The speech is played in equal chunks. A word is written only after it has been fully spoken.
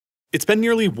It's been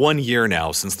nearly 1 year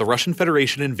now since the Russian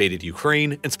Federation invaded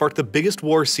Ukraine and sparked the biggest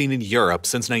war seen in Europe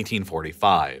since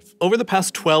 1945. Over the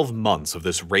past 12 months of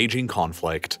this raging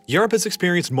conflict, Europe has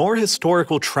experienced more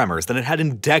historical tremors than it had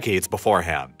in decades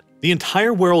beforehand. The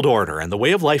entire world order and the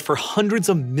way of life for hundreds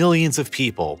of millions of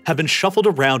people have been shuffled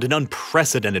around in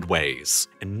unprecedented ways,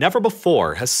 and never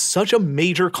before has such a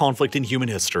major conflict in human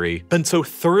history been so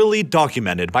thoroughly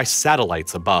documented by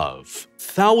satellites above.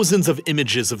 Thousands of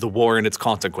images of the war and its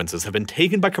consequences have been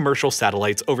taken by commercial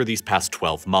satellites over these past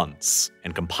 12 months,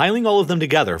 and compiling all of them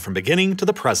together from beginning to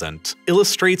the present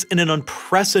illustrates in an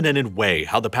unprecedented way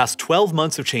how the past 12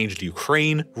 months have changed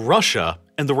Ukraine, Russia,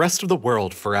 and the rest of the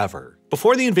world forever.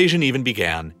 Before the invasion even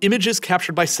began, images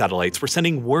captured by satellites were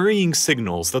sending worrying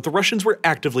signals that the Russians were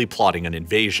actively plotting an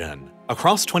invasion.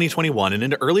 Across 2021 and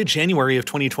into early January of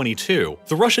 2022,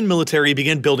 the Russian military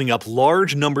began building up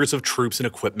large numbers of troops and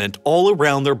equipment all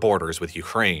around their borders with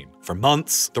Ukraine. For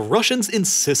months, the Russians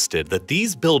insisted that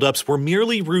these buildups were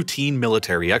merely routine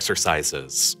military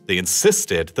exercises. They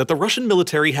insisted that the Russian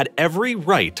military had every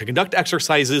right to conduct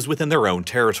exercises within their own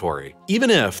territory, even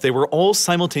if they were all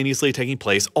simultaneously taking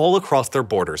place all across their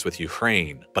borders with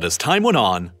Ukraine. But as time went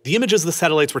on, the images the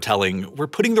satellites were telling were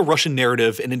putting the Russian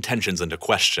narrative and intentions into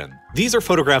question. These are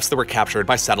photographs that were captured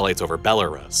by satellites over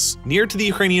Belarus, near to the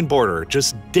Ukrainian border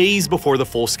just days before the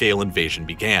full-scale invasion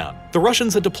began. The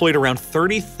Russians had deployed around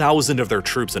 30,000 of their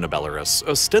troops into Belarus,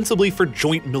 ostensibly for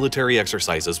joint military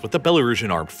exercises with the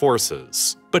Belarusian armed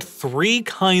forces. But three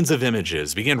kinds of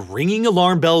images began ringing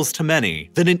alarm bells to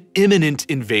many that an imminent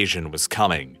invasion was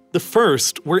coming. The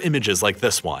first were images like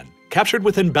this one, captured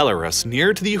within Belarus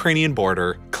near to the Ukrainian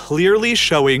border, clearly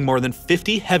showing more than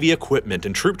 50 heavy equipment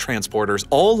and troop transporters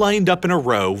all lined up in a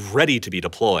row ready to be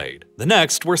deployed. The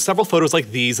next were several photos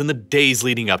like these in the days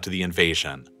leading up to the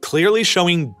invasion, clearly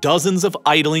showing dozens of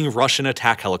idling Russian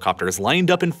attack helicopters lined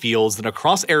up in fields and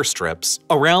across airstrips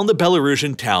around the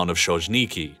Belarusian town of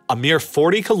Shozhniki, a mere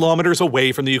 40 kilometers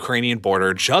away from the Ukrainian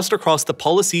border just across the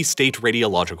Policy State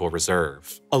Radiological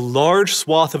Reserve, a large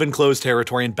swath of enclosed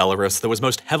territory in Belarus that was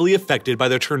most heavily affected by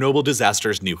the Chernobyl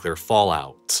disaster's nuclear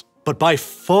fallout. But by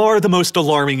far the most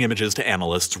alarming images to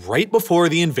analysts right before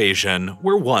the invasion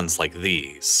were ones like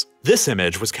these. This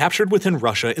image was captured within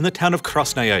Russia in the town of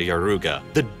Krasnaya Yaruga,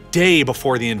 the day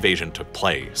before the invasion took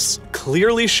place,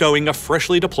 clearly showing a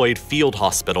freshly deployed field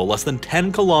hospital less than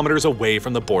 10 kilometers away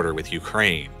from the border with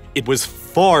Ukraine. It was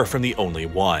far from the only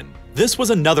one. This was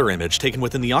another image taken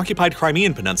within the occupied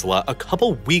Crimean Peninsula a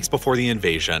couple weeks before the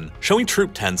invasion, showing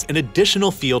troop tents and additional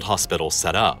field hospitals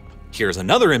set up. Here's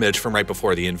another image from right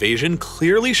before the invasion,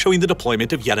 clearly showing the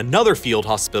deployment of yet another field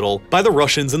hospital by the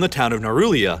Russians in the town of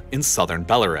Narulia in southern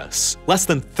Belarus, less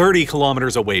than 30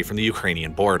 kilometers away from the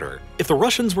Ukrainian border. If the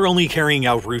Russians were only carrying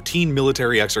out routine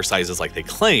military exercises like they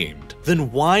claimed, then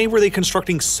why were they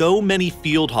constructing so many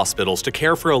field hospitals to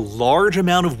care for a large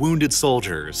amount of wounded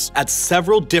soldiers at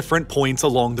several different points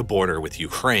along the border with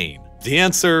Ukraine? The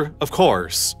answer, of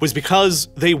course, was because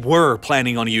they were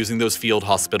planning on using those field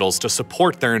hospitals to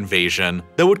support their invasion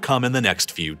that would come in the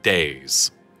next few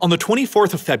days. On the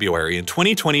 24th of February in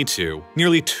 2022,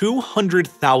 nearly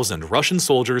 200,000 Russian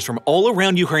soldiers from all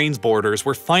around Ukraine's borders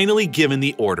were finally given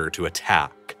the order to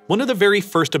attack. One of the very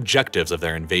first objectives of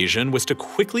their invasion was to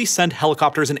quickly send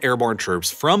helicopters and airborne troops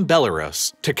from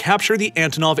Belarus to capture the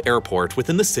Antonov airport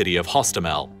within the city of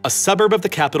Hostomel, a suburb of the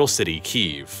capital city,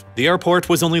 Kyiv. The airport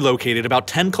was only located about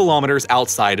 10 kilometers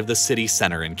outside of the city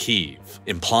center in Kyiv,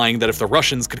 implying that if the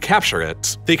Russians could capture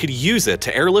it, they could use it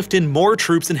to airlift in more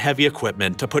troops and heavy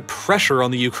equipment to put pressure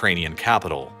on the Ukrainian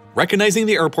capital. Recognizing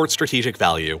the airport's strategic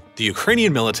value, the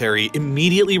Ukrainian military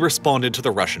immediately responded to the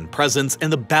Russian presence,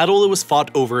 and the battle that was fought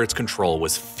over its control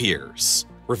was fierce.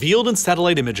 Revealed in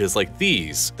satellite images like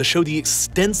these that show the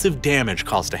extensive damage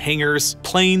caused to hangars,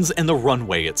 planes, and the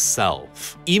runway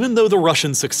itself. Even though the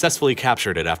Russians successfully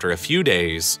captured it after a few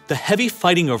days, the heavy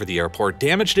fighting over the airport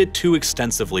damaged it too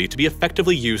extensively to be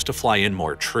effectively used to fly in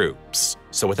more troops.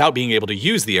 So without being able to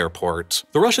use the airport,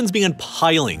 the Russians began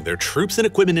piling their troops and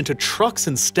equipment into trucks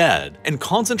instead, and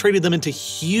concentrated them into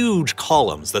huge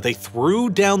columns that they threw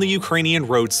down the Ukrainian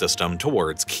road system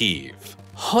towards Kyiv.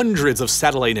 Hundreds of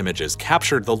satellite images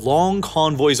captured the long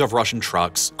convoys of Russian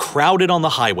trucks crowded on the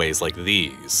highways like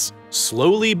these,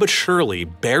 slowly but surely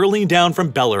barreling down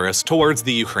from Belarus towards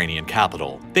the Ukrainian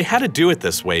capital. They had to do it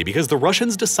this way because the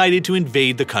Russians decided to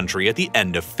invade the country at the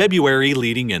end of February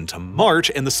leading into March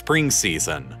and the spring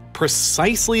season,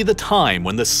 precisely the time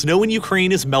when the snow in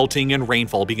Ukraine is melting and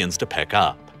rainfall begins to pick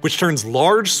up. which turns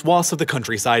large swaths of the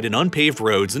countryside and unpaved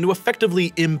roads into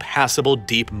effectively impassable,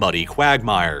 deep, muddy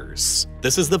quagmires.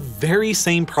 This is the very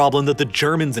same problem that the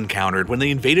Germans encountered when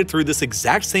they invaded through this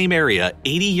exact same area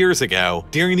 80 years ago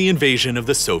during the invasion of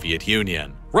the Soviet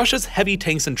Union. Russia's heavy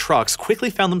tanks and trucks quickly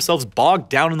found themselves bogged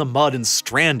down in the mud and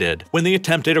stranded when they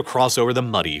attempted to cross over the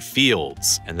muddy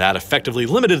fields, and that effectively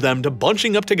limited them to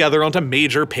bunching up together onto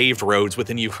major paved roads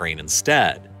within Ukraine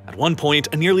instead. At one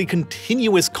point, a nearly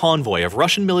continuous convoy of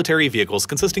Russian military vehicles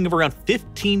consisting of around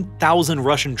 15,000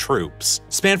 Russian troops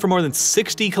spanned for more than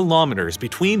 60 kilometers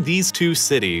between these two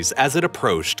cities as it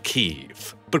approached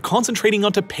Kyiv. But concentrating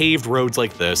onto paved roads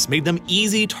like this made them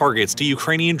easy targets to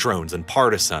Ukrainian drones and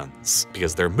partisans,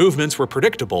 because their movements were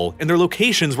predictable and their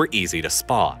locations were easy to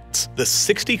spot. The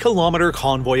 60-kilometer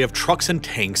convoy of trucks and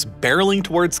tanks barreling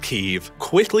towards Kyiv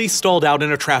quickly stalled out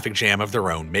in a traffic jam of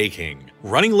their own making.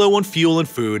 Running low on fuel and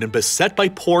food and beset by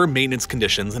poor maintenance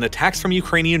conditions and attacks from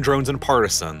Ukrainian drones and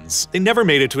partisans, they never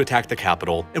made it to attack the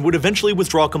capital and would eventually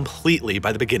withdraw completely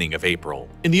by the beginning of April.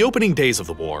 In the opening days of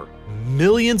the war,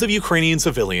 millions of Ukrainian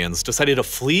civilians decided to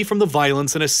flee from the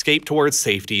violence and escape towards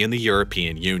safety in the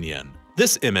European Union.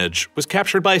 This image was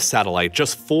captured by a satellite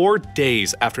just 4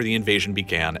 days after the invasion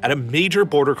began at a major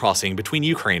border crossing between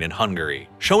Ukraine and Hungary,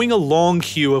 showing a long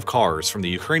queue of cars from the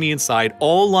Ukrainian side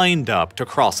all lined up to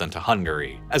cross into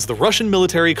Hungary. As the Russian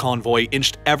military convoy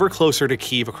inched ever closer to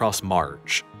Kyiv across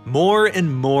March, more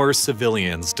and more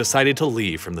civilians decided to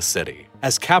leave from the city,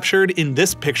 as captured in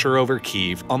this picture over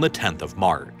Kyiv on the 10th of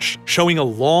March, showing a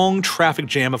long traffic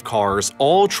jam of cars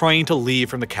all trying to leave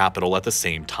from the capital at the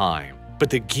same time. But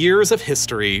the gears of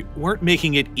history weren't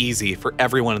making it easy for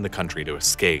everyone in the country to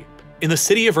escape. In the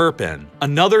city of Irpin,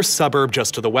 another suburb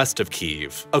just to the west of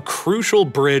Kyiv, a crucial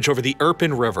bridge over the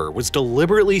Irpin River was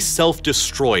deliberately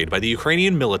self-destroyed by the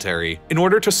Ukrainian military in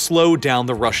order to slow down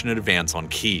the Russian advance on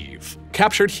Kyiv.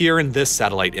 Captured here in this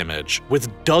satellite image, with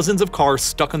dozens of cars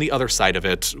stuck on the other side of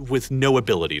it with no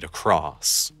ability to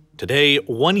cross. Today,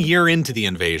 1 year into the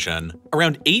invasion,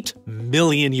 around 8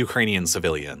 million Ukrainian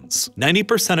civilians,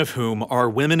 90% of whom are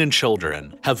women and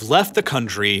children, have left the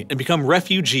country and become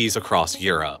refugees across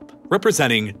Europe,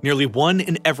 representing nearly 1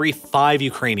 in every 5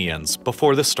 Ukrainians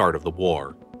before the start of the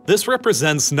war. This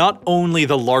represents not only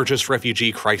the largest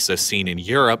refugee crisis seen in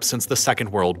Europe since the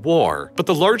Second World War, but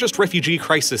the largest refugee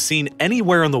crisis seen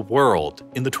anywhere in the world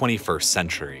in the 21st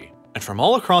century. And from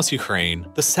all across Ukraine,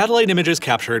 the satellite images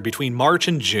captured between March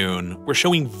and June were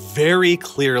showing very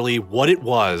clearly what it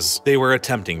was they were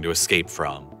attempting to escape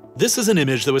from. This is an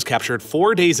image that was captured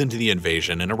 4 days into the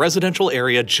invasion in a residential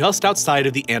area just outside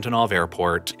of the Antonov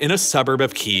airport in a suburb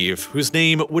of Kyiv, whose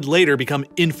name would later become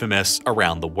infamous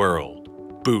around the world: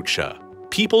 Bucha.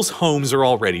 People's homes are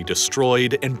already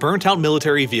destroyed, and burnt-out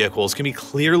military vehicles can be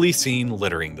clearly seen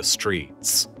littering the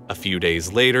streets. A few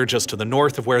days later, just to the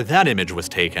north of where that image was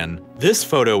taken, this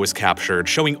photo was captured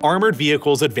showing armored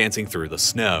vehicles advancing through the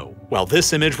snow, while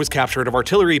this image was captured of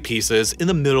artillery pieces in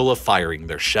the middle of firing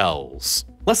their shells.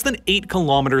 Less than 8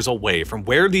 kilometers away from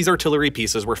where these artillery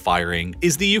pieces were firing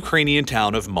is the Ukrainian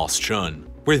town of Moschun,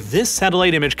 where this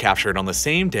satellite image captured on the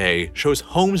same day shows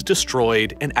homes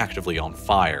destroyed and actively on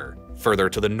fire. Further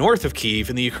to the north of Kyiv,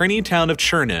 in the Ukrainian town of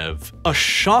Cherniv, a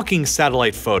shocking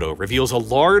satellite photo reveals a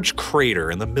large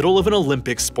crater in the middle of an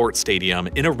Olympic sports stadium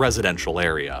in a residential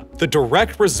area, the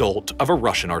direct result of a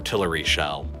Russian artillery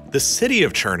shell. The city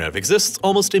of Cherniv exists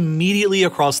almost immediately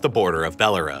across the border of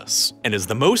Belarus, and is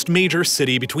the most major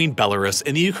city between Belarus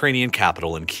and the Ukrainian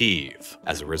capital in Kyiv.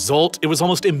 As a result, it was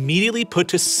almost immediately put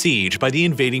to siege by the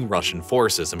invading Russian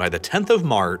forces, and by the 10th of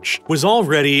March, was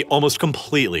already almost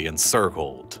completely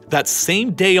encircled. That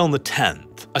same day on the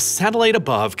 10th, a satellite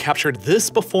above captured this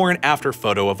before and after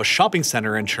photo of a shopping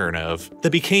center in Cherniv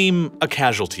that became a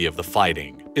casualty of the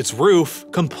fighting. Its roof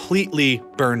completely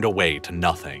burned away to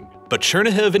nothing. But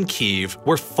Chernihiv and Kyiv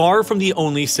were far from the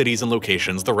only cities and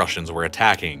locations the Russians were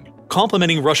attacking.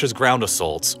 Complementing Russia's ground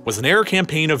assaults was an air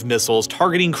campaign of missiles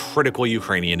targeting critical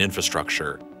Ukrainian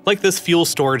infrastructure, like this fuel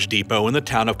storage depot in the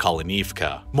town of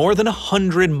Kalinivka, more than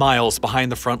 100 miles behind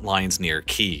the front lines near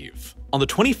Kyiv. On the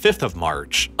 25th of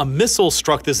March, a missile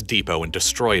struck this depot and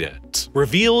destroyed it,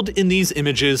 revealed in these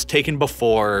images taken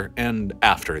before and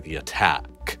after the attack.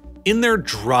 In their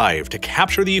drive to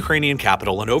capture the Ukrainian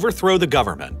capital and overthrow the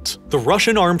government, the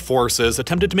Russian armed forces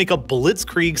attempted to make a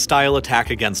blitzkrieg-style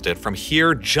attack against it from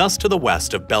here just to the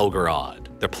west of Belgorod.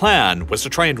 Their plan was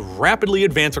to try and rapidly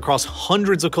advance across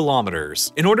hundreds of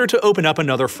kilometers in order to open up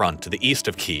another front to the east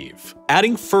of Kyiv,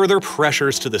 adding further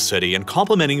pressures to the city and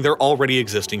complementing their already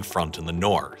existing front in the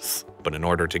north. But in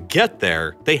order to get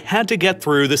there, they had to get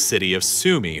through the city of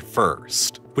Sumy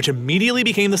first. which immediately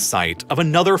became the site of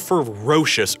another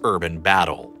ferocious urban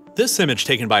battle. This image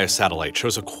taken by a satellite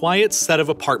shows a quiet set of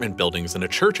apartment buildings in a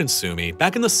church in Sumy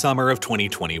back in the summer of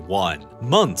 2021,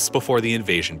 months before the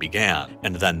invasion began.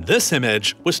 And then this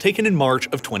image was taken in March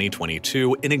of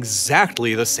 2022 in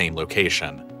exactly the same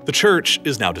location. The church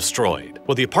is now destroyed,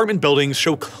 while the apartment buildings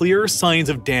show clear signs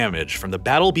of damage from the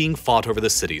battle being fought over the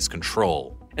city's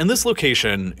control. And this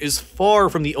location is far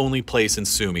from the only place in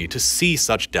Sumy to see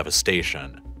such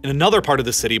devastation. In another part of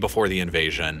the city before the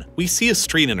invasion, we see a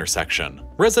street intersection,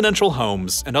 residential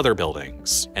homes, and other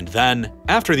buildings. And then,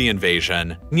 after the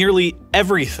invasion, nearly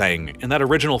everything in that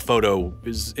original photo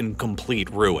is in complete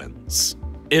ruins.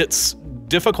 It's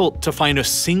difficult to find a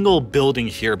single building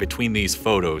here between these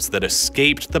photos that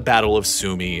escaped the Battle of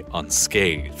Sumy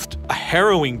unscathed. A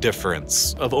harrowing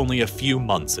difference of only a few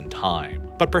months in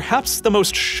time. But perhaps the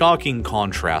most shocking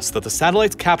contrast that the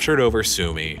satellites captured over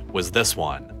Sumy was this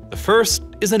one. The first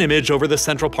is an image over the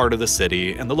central part of the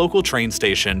city and the local train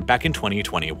station back in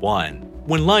 2021,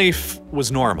 when life was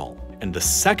normal. And the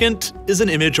second is an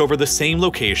image over the same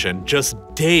location just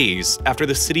days after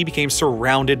the city became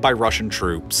surrounded by Russian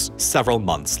troops several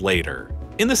months later.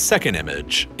 In the second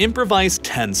image, improvised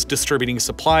tents distributing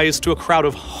supplies to a crowd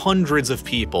of hundreds of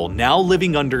people now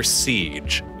living under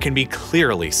siege can be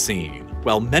clearly seen,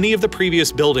 while many of the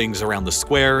previous buildings around the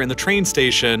square and the train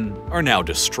station are now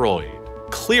destroyed.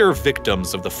 Clear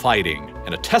victims of the fighting,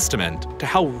 and a testament to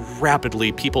how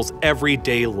rapidly people's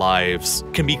everyday lives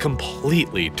can be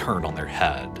completely turned on their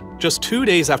head. Just 2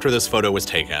 days after this photo was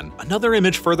taken, another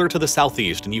image further to the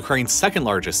southeast in Ukraine's second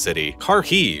largest city,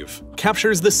 Kharkiv,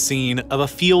 captures the scene of a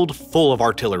field full of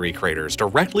artillery craters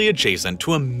directly adjacent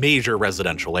to a major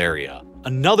residential area.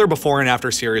 Another before and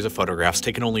after series of photographs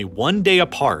taken only 1 day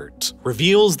apart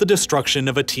reveals the destruction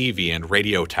of a TV and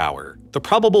radio tower, the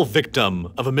probable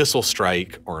victim of a missile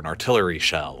strike or an artillery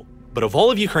shell. But of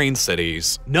all of Ukraine's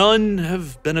cities, none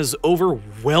have been as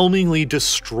overwhelmingly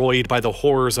destroyed by the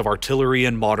horrors of artillery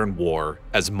and modern war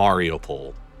as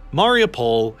Mariupol.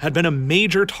 Mariupol had been a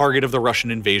major target of the Russian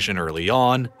invasion early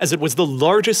on, as it was the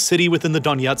largest city within the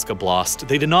Donetsk Oblast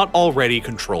they did not already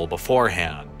control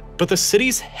beforehand. But the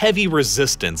city's heavy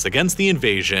resistance against the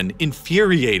invasion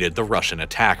infuriated the Russian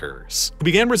attackers, who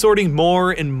began resorting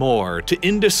more and more to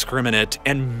indiscriminate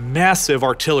and massive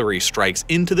artillery strikes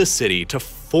into the city to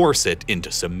force it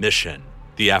into submission,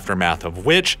 the aftermath of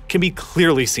which can be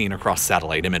clearly seen across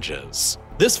satellite images.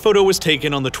 This photo was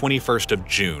taken on the 21st of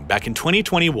June back in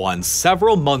 2021,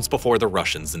 several months before the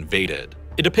Russians invaded.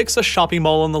 It depicts a shopping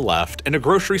mall on the left and a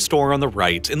grocery store on the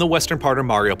right in the western part of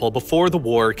Mariupol before the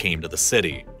war came to the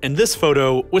city. And this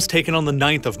photo was taken on the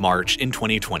 9th of March in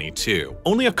 2022,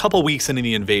 only a couple weeks into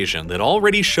the invasion that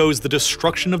already shows the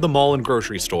destruction of the mall and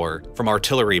grocery store from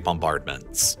artillery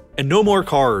bombardments. And no more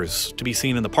cars to be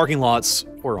seen in the parking lots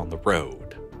or on the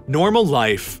road. Normal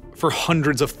life for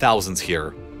hundreds of thousands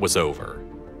here was over.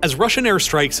 As Russian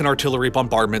airstrikes and artillery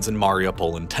bombardments in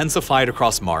Mariupol intensified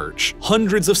across March,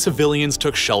 hundreds of civilians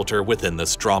took shelter within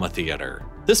this drama theater.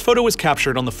 This photo was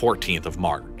captured on the 14th of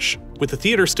March, with the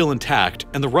theater still intact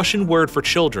and the Russian word for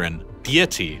children,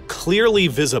 Deity, clearly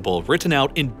visible written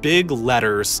out in big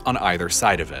letters on either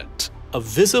side of it. A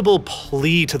visible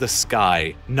plea to the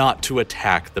sky not to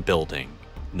attack the building.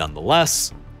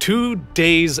 Nonetheless, 2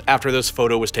 days after this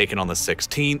photo was taken on the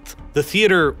 16th, the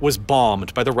theater was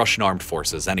bombed by the Russian armed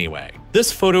forces anyway.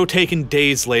 This photo taken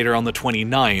days later on the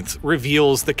 29th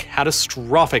reveals the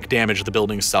catastrophic damage the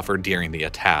building suffered during the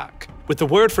attack, with the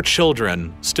word for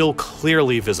children still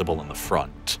clearly visible in the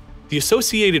front. The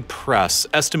Associated Press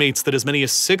estimates that as many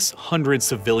as 600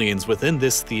 civilians within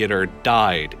this theater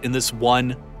died in this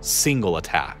one single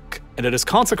attack, and it has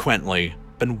consequently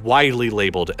been widely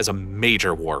labeled as a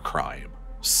major war crime.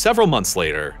 Several months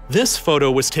later, this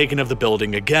photo was taken of the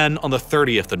building again on the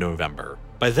 30th of November.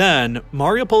 By then,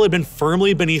 Mariupol had been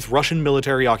firmly beneath Russian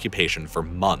military occupation for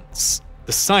months.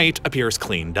 The site appears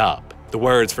cleaned up. The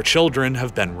words for children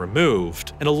have been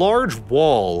removed, and a large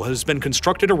wall has been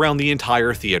constructed around the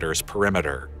entire theater's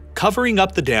perimeter, covering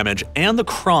up the damage and the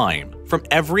crime from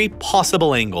every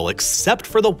possible angle except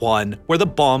for the one where the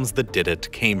bombs that did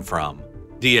it came from: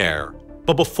 the air.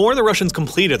 But before the Russians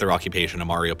completed their occupation of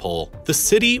Mariupol, the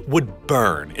city would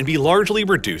burn and be largely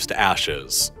reduced to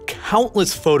ashes.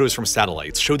 Countless photos from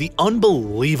satellites show the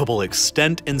unbelievable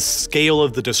extent and scale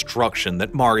of the destruction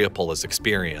that Mariupol has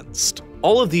experienced.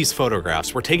 All of these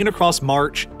photographs were taken across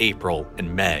March, April,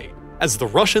 and May, as the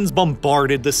Russians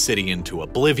bombarded the city into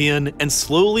oblivion and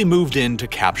slowly moved in to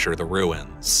capture the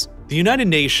ruins. The United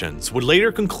Nations would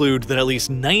later conclude that at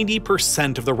least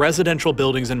 90% of the residential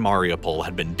buildings in Mariupol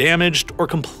had been damaged or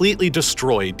completely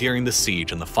destroyed during the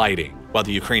siege and the fighting, while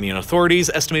the Ukrainian authorities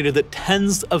estimated that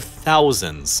tens of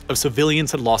thousands of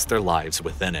civilians had lost their lives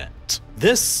within it.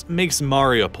 This makes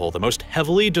Mariupol the most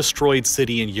heavily destroyed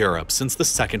city in Europe since the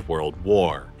Second World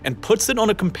War, and puts it on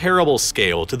a comparable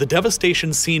scale to the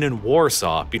devastation seen in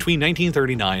Warsaw between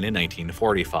 1939 and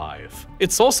 1945.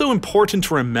 It's also important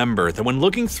to remember that when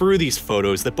looking through these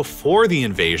photos that before the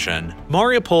invasion,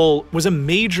 Mariupol was a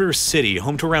major city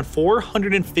home to around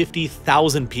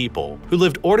 450,000 people who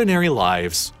lived ordinary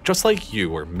lives just like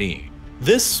you or me.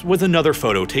 This was another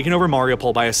photo taken over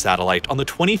Mariupol by a satellite on the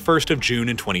 21st of June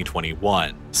in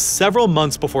 2021, several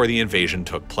months before the invasion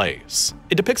took place.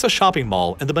 It depicts a shopping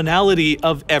mall and the banality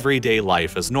of everyday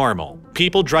life as normal.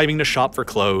 People driving to shop for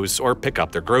clothes or pick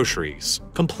up their groceries,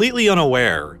 completely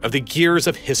unaware of the gears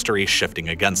of history shifting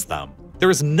against them. There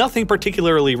is nothing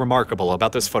particularly remarkable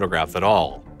about this photograph at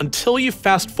all, until you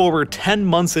fast forward 10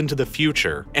 months into the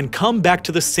future and come back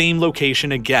to the same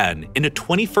location again in a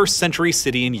 21st century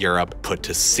city in Europe put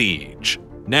to siege.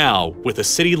 Now, with the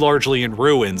city largely in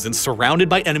ruins and surrounded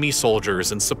by enemy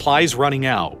soldiers and supplies running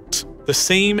out, the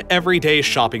same everyday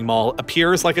shopping mall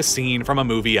appears like a scene from a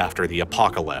movie after the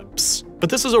apocalypse.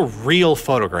 But this is a real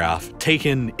photograph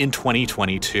taken in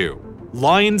 2022.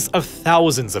 Lines of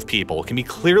thousands of people can be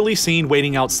clearly seen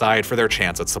waiting outside for their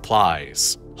chance at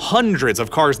supplies. Hundreds of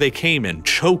cars they came in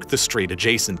choke the street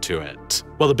adjacent to it,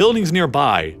 while the buildings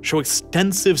nearby show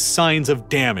extensive signs of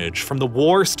damage from the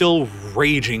war still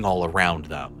raging all around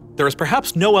them. There is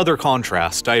perhaps no other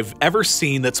contrast I've ever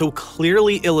seen that so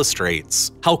clearly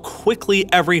illustrates how quickly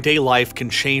everyday life can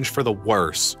change for the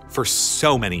worse for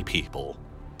so many people.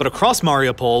 But across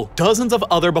Mariupol, dozens of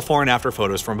other before and after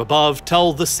photos from above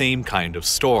tell the same kind of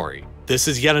story. This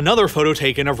is yet another photo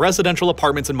taken of residential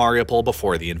apartments in Mariupol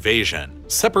before the invasion,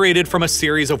 separated from a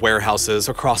series of warehouses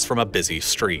across from a busy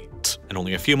street. And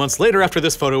only a few months later after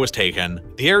this photo was taken,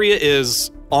 the area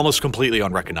is almost completely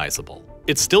unrecognizable.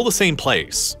 It's still the same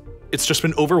place, it's just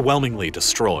been overwhelmingly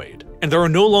destroyed. And there are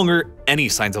no longer any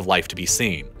signs of life to be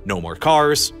seen. No more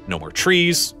cars, no more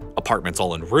trees, apartments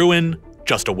all in ruin,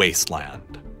 just a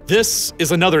wasteland. This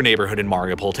is another neighborhood in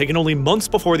Mariupol taken only months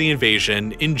before the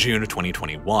invasion in June of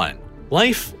 2021.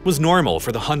 Life was normal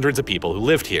for the hundreds of people who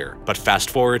lived here, but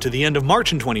fast forward to the end of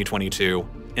March in 2022,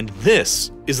 and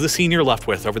this is the scene you're left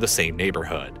with over the same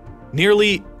neighborhood.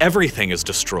 Nearly everything is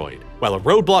destroyed, while a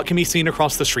roadblock can be seen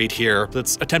across the street here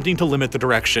that's attempting to limit the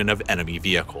direction of enemy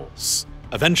vehicles.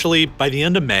 Eventually, by the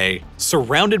end of May,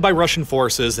 surrounded by Russian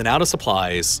forces and out of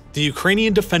supplies, the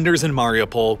Ukrainian defenders in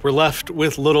Mariupol were left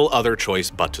with little other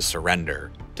choice but to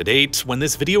surrender. To date, when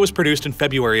this video was produced in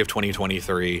February of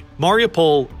 2023,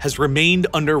 Mariupol has remained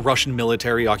under Russian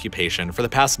military occupation for the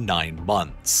past 9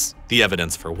 months. The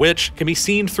evidence for which can be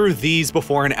seen through these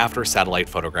before and after satellite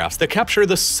photographs that capture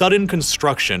the sudden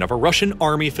construction of a Russian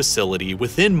army facility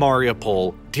within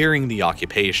Mariupol during the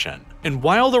occupation. And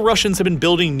while the Russians have been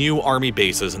building new army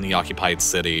bases in the occupied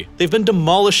city, they've been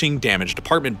demolishing damaged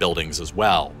apartment buildings as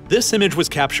well. This image was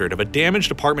captured of a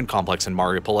damaged apartment complex in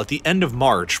Mariupol at the end of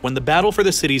March when the battle for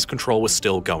the city's control was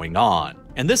still going on.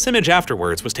 And this image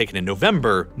afterwards was taken in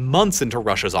November, months into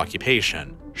Russia's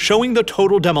occupation, showing the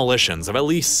total demolitions of at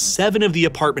least 7 of the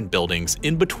apartment buildings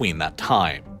in between that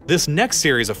time. This next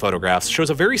series of photographs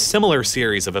shows a very similar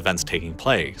series of events taking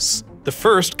place. The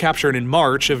first captured in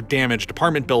March of damaged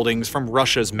apartment buildings from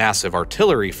Russia's massive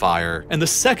artillery fire, and the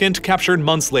second captured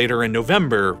months later in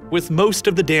November, with most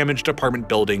of the damaged apartment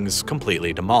buildings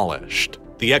completely demolished.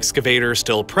 The excavator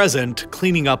still present,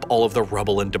 cleaning up all of the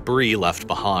rubble and debris left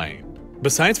behind.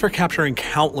 Besides for capturing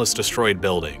countless destroyed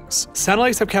buildings,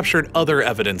 satellites have captured other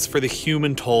evidence for the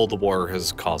human toll the war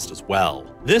has caused as well.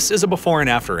 This is a before and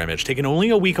after image taken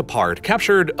only a week apart,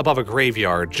 captured above a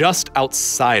graveyard just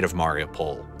outside of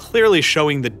Mariupol, clearly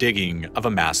showing the digging of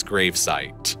a mass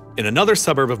gravesite. In another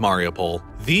suburb of Mariupol,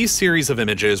 these series of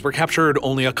images were captured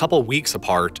only a couple weeks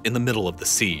apart in the middle of the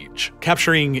siege,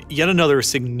 capturing yet another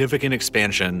significant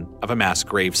expansion of a mass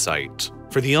gravesite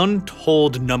for the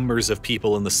untold numbers of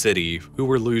people in the city who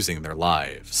were losing their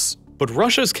lives. But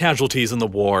Russia's casualties in the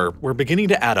war were beginning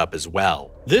to add up as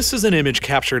well. This is an image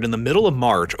captured in the middle of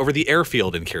March over the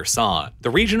airfield in Kherson, the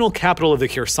regional capital of the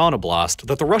Kherson Oblast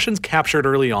that the Russians captured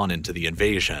early on into the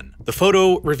invasion. The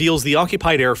photo reveals the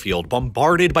occupied airfield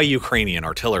bombarded by Ukrainian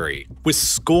artillery, with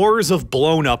scores of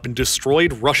blown up and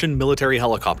destroyed Russian military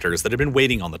helicopters that had been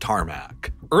waiting on the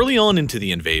tarmac. Early on into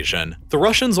the invasion, the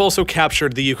Russians also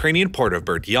captured the Ukrainian port of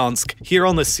Berdyansk here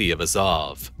on the Sea of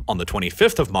Azov. On the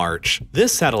 25th of March,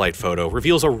 this satellite photo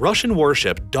reveals a Russian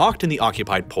warship docked in the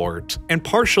occupied port and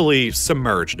partially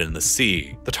submerged in the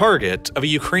sea, the target of a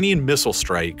Ukrainian missile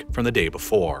strike from the day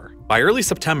before. By early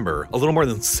September, a little more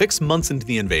than 6 months into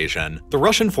the invasion, the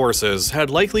Russian forces had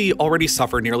likely already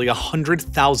suffered nearly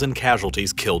 100,000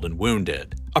 casualties killed and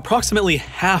wounded, approximately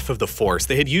half of the force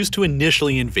they had used to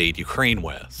initially invade Ukraine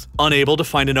with. Unable to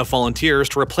find enough volunteers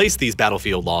to replace these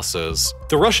battlefield losses,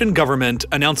 the Russian government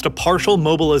announced a partial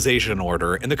mobilization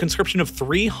order and the conscription of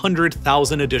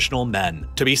 300,000 additional men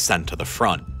to be sent to the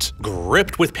front.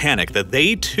 Gripped with panic that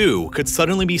they too could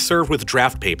suddenly be served with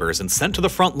draft papers and sent to the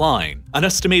front line, an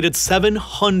estimated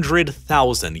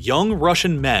 700,000 young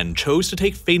Russian men chose to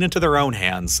take fate into their own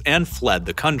hands and fled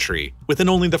the country within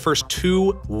only the first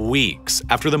 2 weeks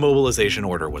after the mobilization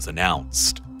order was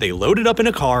announced. They loaded up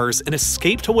into cars and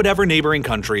escaped to whatever neighboring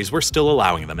countries were still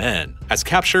allowing them in, as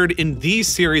captured in these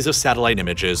series of satellite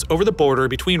images over the border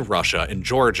between Russia and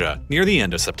Georgia near the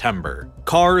end of September.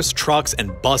 Cars, trucks,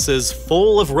 and buses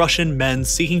full of Russian men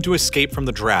seeking to escape from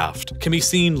the draft can be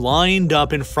seen lined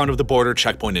up in front of the border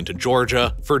checkpoint into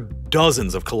Georgia for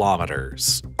dozens of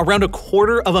kilometers. Around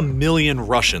 250,000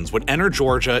 Russians would enter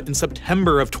Georgia in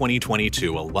September of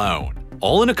 2022 alone,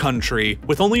 all in a country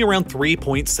with only around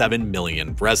 3.7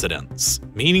 million residents,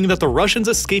 meaning that the Russians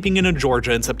escaping into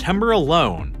Georgia in September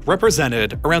alone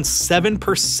represented around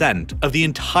 7% of the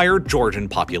entire Georgian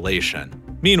population.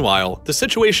 Meanwhile, the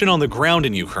situation on the ground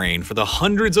in Ukraine for the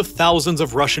hundreds of thousands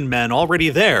of Russian men already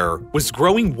there was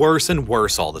growing worse and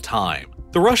worse all the time.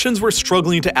 The Russians were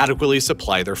struggling to adequately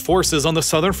supply their forces on the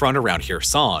southern front around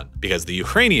Kherson, because the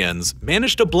Ukrainians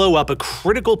managed to blow up a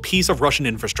critical piece of Russian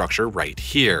infrastructure right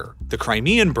here, the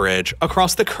Crimean Bridge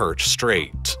across the Kerch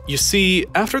Strait. You see,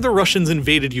 after the Russians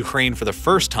invaded Ukraine for the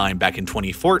first time back in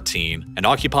 2014, and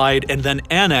occupied and then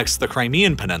annexed the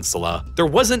Crimean Peninsula, there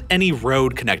wasn't any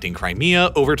road connecting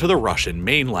Crimea over to the Russian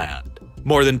mainland.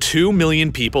 More than 2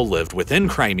 million people lived within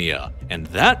Crimea, and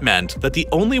that meant that the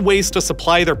only ways to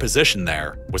supply their position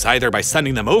there was either by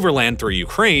sending them overland through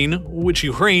Ukraine, which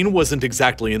Ukraine wasn't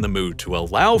exactly in the mood to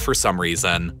allow for some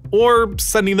reason, or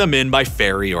sending them in by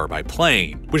ferry or by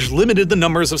plane, which limited the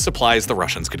numbers of supplies the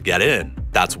Russians could get in.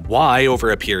 That's why,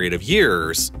 over a period of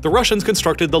years, the Russians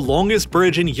constructed the longest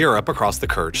bridge in Europe across the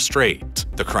Kerch Strait,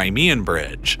 the Crimean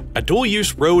Bridge, a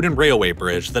dual-use road and railway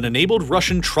bridge that enabled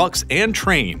Russian trucks and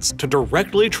trains to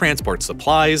directly transport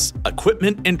supplies,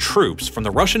 equipment, and troops from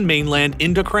the Russian mainland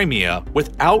into Crimea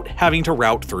without having to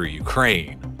route through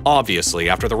Ukraine. Obviously,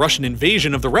 after the Russian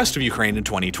invasion of the rest of Ukraine in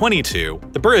 2022,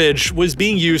 the bridge was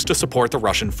being used to support the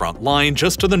Russian front line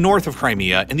just to the north of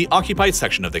Crimea in the occupied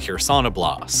section of the Kherson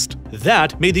Oblast.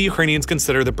 That made the Ukrainians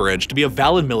consider the bridge to be a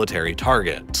valid military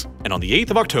target. And on the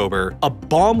 8th of October, a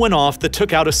bomb went off that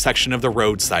took out a section of the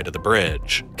road side of the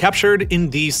bridge, captured in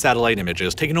these satellite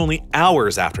images taken only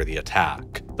hours after the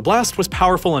attack. The blast was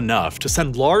powerful enough to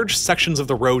send large sections of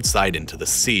the roadside into the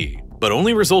sea, but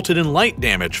only resulted in light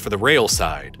damage for the rail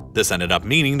side. This ended up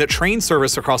meaning that train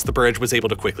service across the bridge was able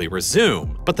to quickly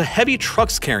resume, but the heavy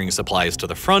trucks carrying supplies to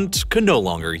the front could no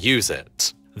longer use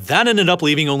it. That ended up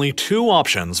leaving only 2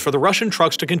 options for the Russian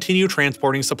trucks to continue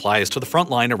transporting supplies to the front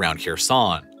line around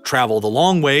Kherson: travel the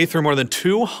long way through more than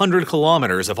 200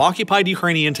 kilometers of occupied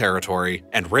Ukrainian territory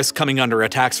and risk coming under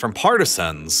attacks from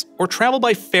partisans, or travel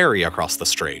by ferry across the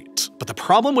strait. But the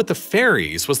problem with the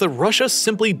ferries was that Russia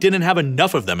simply didn't have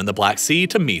enough of them in the Black Sea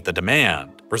to meet the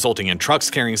demand, resulting in trucks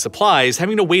carrying supplies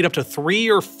having to wait up to 3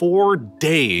 or 4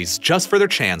 days just for their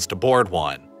chance to board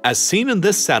one, as seen in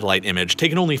this satellite image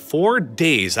taken only 4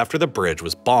 days after the bridge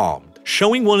was bombed,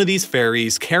 showing one of these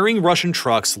ferries carrying Russian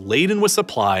trucks laden with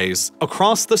supplies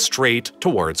across the strait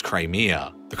towards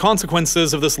Crimea. The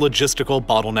consequences of this logistical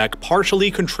bottleneck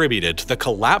partially contributed to the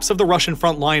collapse of the Russian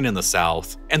front line in the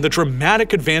south and the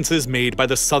dramatic advances made by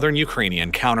the southern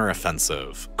Ukrainian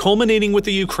counteroffensive, culminating with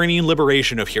the Ukrainian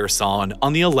liberation of Kherson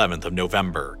on the 11th of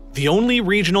November, the only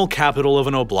regional capital of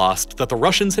an oblast that the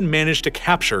Russians had managed to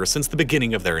capture since the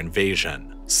beginning of their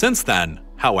invasion. Since then,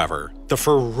 however, the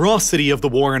ferocity of the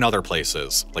war in other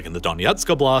places, like in the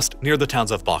Donetsk Oblast near the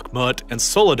towns of Bakhmut and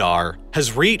Soledar,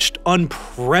 has reached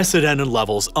unprecedented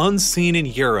levels unseen in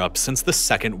Europe since the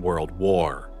Second World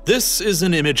War. This is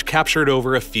an image captured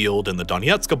over a field in the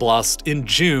Donetsk Oblast in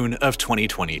June of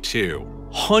 2022.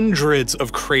 Hundreds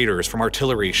of craters from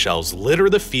artillery shells litter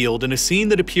the field in a scene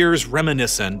that appears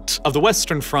reminiscent of the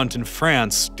Western Front in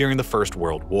France during the First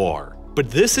World War. But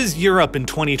this is Europe in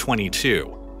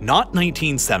 2022. Not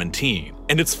 1917,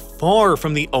 and it's far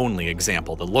from the only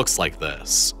example that looks like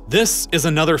this. This is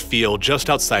another field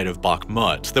just outside of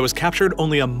Bakhmut that was captured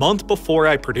only a month before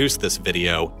I produced this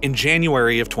video in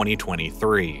January of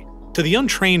 2023. To the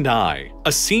untrained eye,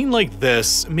 a scene like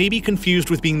this may be confused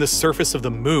with being the surface of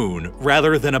the moon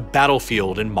rather than a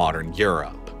battlefield in modern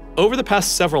Europe. Over the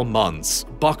past several months,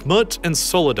 Bakhmut and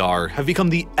Soledar have become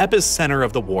the epicenter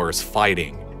of the war's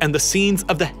fighting, and the scenes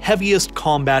of the heaviest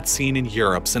combat scene in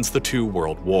Europe since the two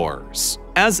world wars,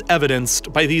 as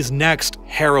evidenced by these next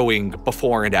harrowing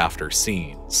before and after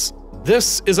scenes.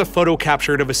 This is a photo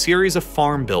captured of a series of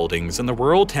farm buildings in the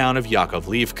rural town of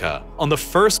Yakovlivka on the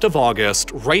 1st of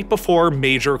August, right before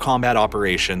major combat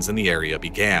operations in the area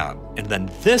began. And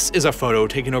then this is a photo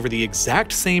taken over the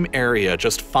exact same area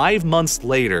just 5 months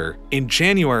later in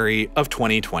January of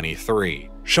 2023,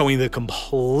 showing the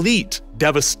complete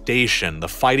devastation the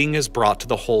fighting has brought to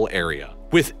the whole area,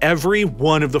 with every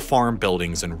one of the farm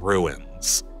buildings in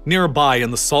ruins. Nearby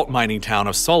in the salt mining town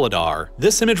of Soledar,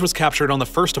 this image was captured on the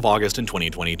 1st of August in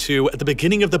 2022 at the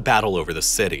beginning of the battle over the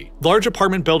city. Large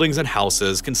apartment buildings and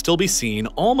houses can still be seen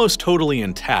almost totally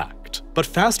intact. But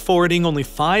fast forwarding only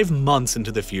 5 months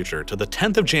into the future to the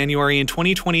 10th of January in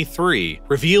 2023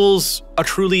 reveals a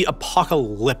truly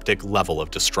apocalyptic level of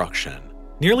destruction.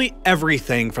 Nearly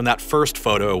everything from that first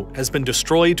photo has been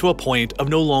destroyed to a point of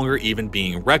no longer even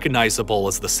being recognizable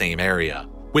as the same area,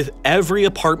 with every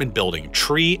apartment building,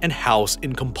 tree, and house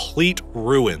in complete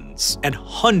ruins, and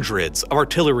hundreds of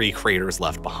artillery craters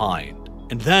left behind.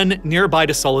 And then, nearby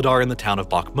to Soledar in the town of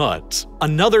Bakhmut,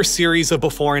 another series of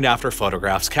before and after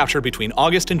photographs captured between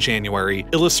August and January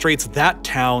illustrates that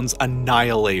town's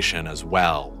annihilation as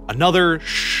well. Another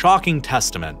shocking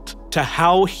testament to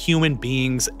how human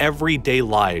beings' everyday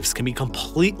lives can be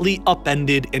completely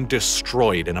upended and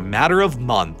destroyed in a matter of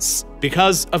months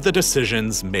because of the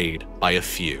decisions made by a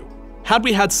few. Had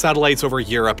we had satellites over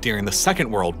Europe during the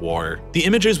Second World War, the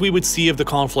images we would see of the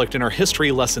conflict in our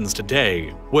history lessons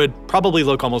today would probably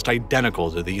look almost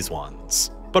identical to these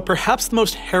ones. But perhaps the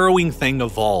most harrowing thing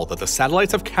of all that the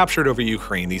satellites have captured over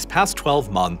Ukraine these past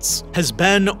 12 months has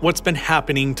been what's been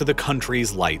happening to the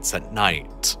country's lights at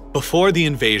night. Before the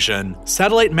invasion,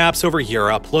 satellite maps over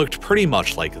Europe looked pretty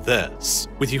much like this,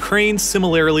 with Ukraine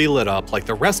similarly lit up like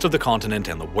the rest of the continent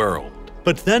and the world.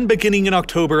 But then beginning in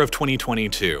October of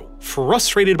 2022,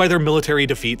 frustrated by their military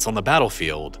defeats on the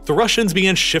battlefield, the Russians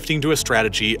began shifting to a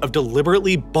strategy of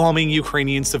deliberately bombing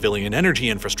Ukrainian civilian energy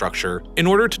infrastructure in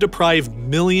order to deprive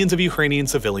millions of Ukrainian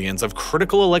civilians of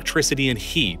critical electricity and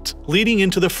heat, leading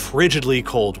into the frigidly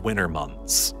cold winter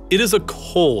months. It is a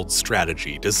cold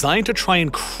strategy designed to try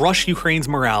and crush Ukraine's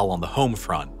morale on the home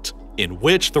front, in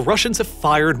which the Russians have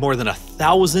fired more than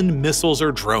 1,000 missiles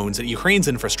or drones at Ukraine's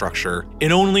infrastructure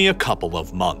in only a couple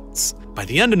of months. By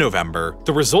the end of November,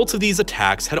 the results of these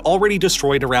attacks had already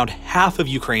destroyed around half of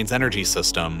Ukraine's energy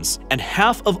systems, and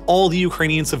half of all the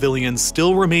Ukrainian civilians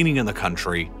still remaining in the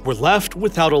country were left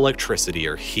without electricity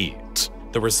or heat.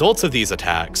 The results of these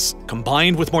attacks,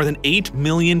 combined with more than 8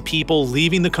 million people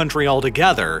leaving the country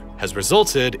altogether, has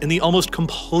resulted in the almost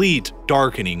complete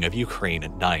darkening of Ukraine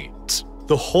at night.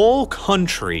 The whole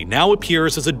country now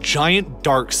appears as a giant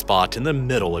dark spot in the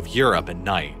middle of Europe at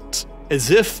night,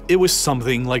 as if it was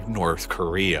something like North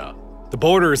Korea. The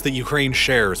borders that Ukraine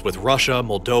shares with Russia,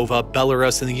 Moldova,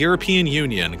 Belarus, and the European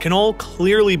Union can all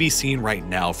clearly be seen right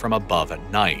now from above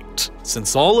at night,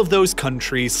 since all of those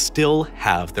countries still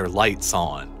have their lights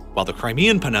on, while the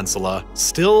Crimean Peninsula,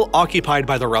 still occupied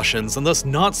by the Russians and thus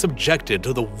not subjected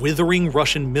to the withering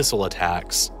Russian missile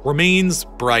attacks, remains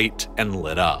bright and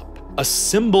lit up. A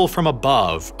symbol from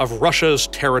above of Russia's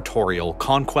territorial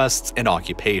conquests and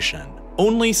occupation.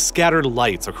 Only scattered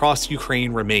lights across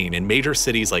Ukraine remain in major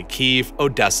cities like Kyiv,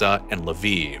 Odessa, and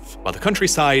Lviv, while the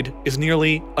countryside is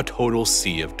nearly a total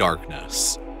sea of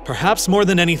darkness. Perhaps more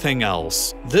than anything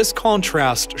else, this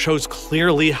contrast shows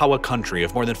clearly how a country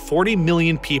of more than 40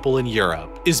 million people in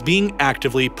Europe is being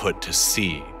actively put to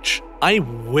siege. I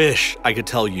wish I could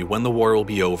tell you when the war will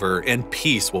be over and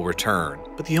peace will return,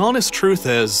 but the honest truth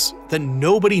is that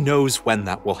nobody knows when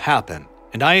that will happen,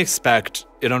 and I expect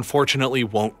it unfortunately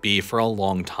won't be for a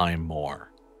long time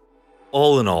more.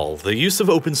 All in all, the use of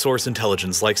open source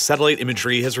intelligence like satellite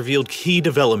imagery has revealed key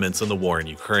developments in the war in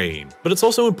Ukraine, but it's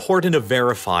also important to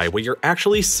verify what you're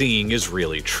actually seeing is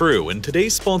really true, and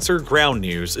today's sponsor, Ground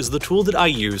News, is the tool that I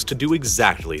use to do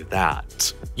exactly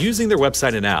that. Using their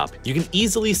website and app, you can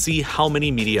easily see how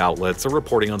many media outlets are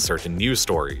reporting on certain news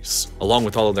stories, along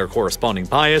with all of their corresponding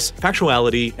bias,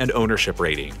 factuality, and ownership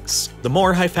ratings. The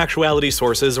more high factuality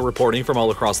sources are reporting from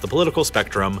all across the political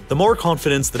spectrum, the more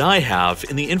confidence that I have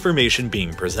in the information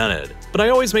being presented. But I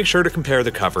always make sure to compare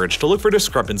the coverage to look for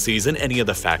discrepancies in any of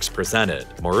the facts presented.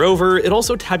 Moreover, it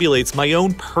also tabulates my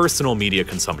own personal media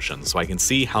consumption so I can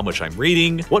see how much I'm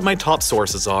reading, what my top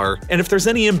sources are, and if there's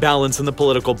any imbalance in the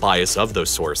political bias of those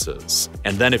sources, sources.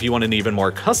 And then if you want an even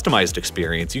more customized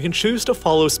experience, you can choose to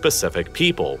follow specific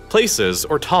people, places,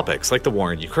 or topics like the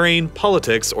war in Ukraine,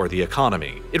 politics, or the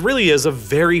economy. It really is a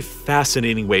very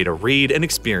fascinating way to read and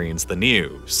experience the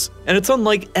news. And it's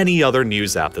unlike any other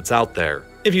news app that's out there.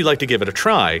 If you'd like to give it a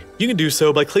try, you can do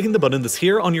so by clicking the button that's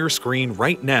here on your screen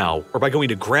right now, or by going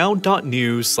to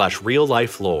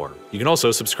ground.news/real-life-lore. You can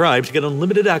also subscribe to get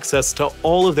unlimited access to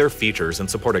all of their features and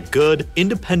support a good,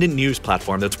 independent news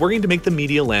platform that's working to make the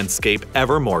media landscape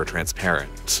ever more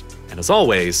transparent. And as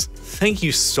always, thank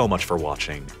you so much for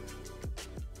watching.